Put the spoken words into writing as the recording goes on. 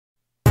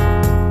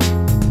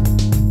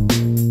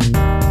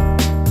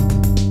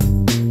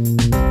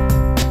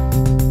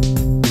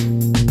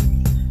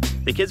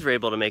the kids were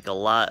able to make a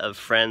lot of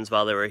friends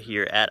while they were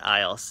here at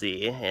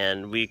ILC,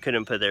 and we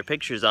couldn't put their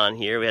pictures on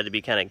here. We had to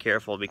be kind of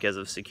careful because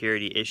of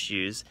security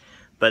issues.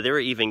 But there were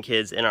even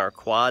kids in our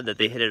quad that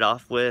they hit it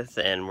off with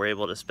and were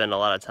able to spend a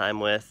lot of time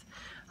with.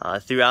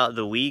 Throughout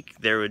the week,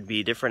 there would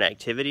be different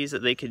activities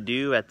that they could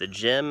do at the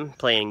gym,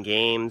 playing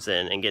games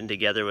and getting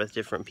together with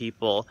different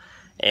people.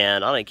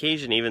 And on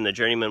occasion, even the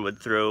journeyman would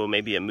throw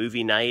maybe a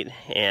movie night,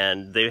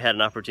 and they had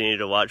an opportunity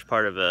to watch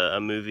part of a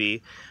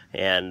movie.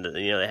 And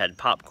you know, they had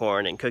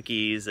popcorn and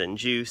cookies and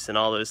juice and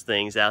all those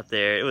things out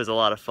there. It was a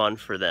lot of fun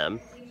for them.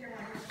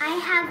 I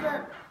have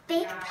a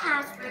big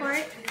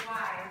passport,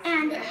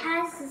 and it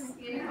has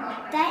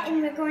that,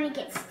 and we're going to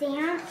get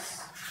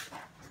stamps.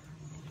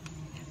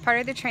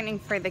 Part of the training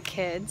for the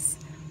kids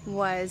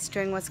was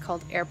doing what's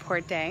called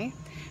Airport Day.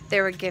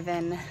 They were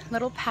given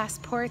little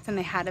passports, and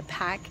they had to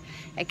pack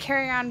a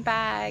carry-on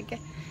bag,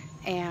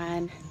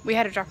 and we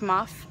had to drop them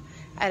off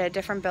at a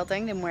different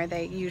building than where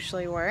they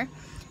usually were.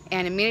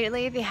 And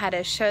immediately they had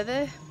to show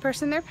the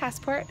person their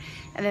passport,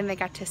 and then they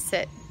got to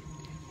sit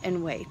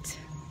and wait.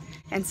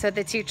 And so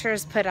the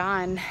teachers put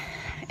on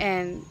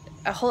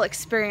a whole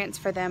experience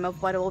for them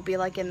of what it will be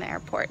like in the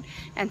airport.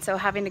 And so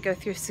having to go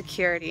through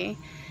security,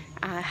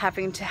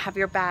 having to have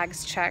your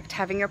bags checked,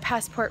 having your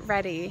passport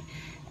ready,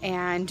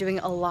 and doing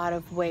a lot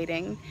of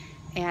waiting.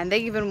 And they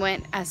even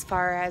went as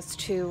far as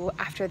to,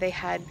 after they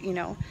had, you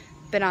know,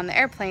 been on the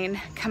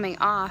airplane, coming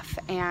off,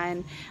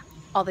 and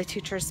all the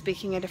teachers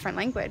speaking a different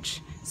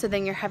language. So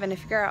then you're having to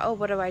figure out, oh,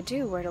 what do I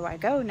do? Where do I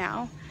go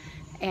now?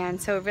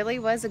 And so it really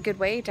was a good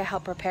way to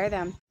help prepare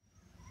them.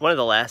 One of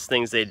the last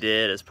things they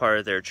did as part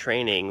of their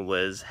training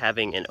was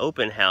having an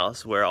open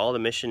house where all the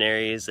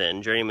missionaries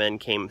and journeymen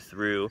came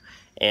through,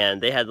 and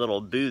they had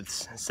little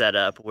booths set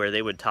up where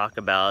they would talk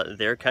about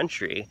their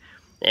country.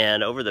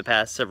 And over the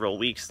past several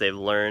weeks, they've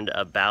learned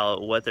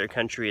about what their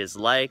country is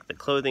like, the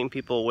clothing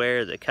people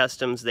wear, the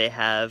customs they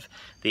have,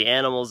 the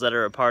animals that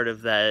are a part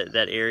of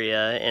that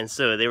area. And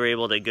so they were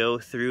able to go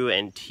through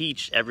and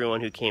teach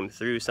everyone who came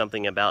through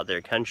something about their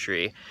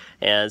country.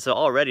 And so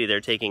already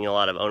they're taking a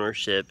lot of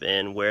ownership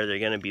in where they're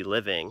going to be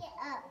living.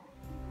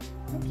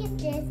 Look at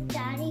this,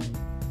 Daddy.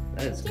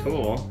 That is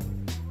cool.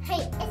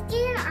 Hey, it's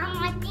getting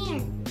on my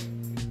pen.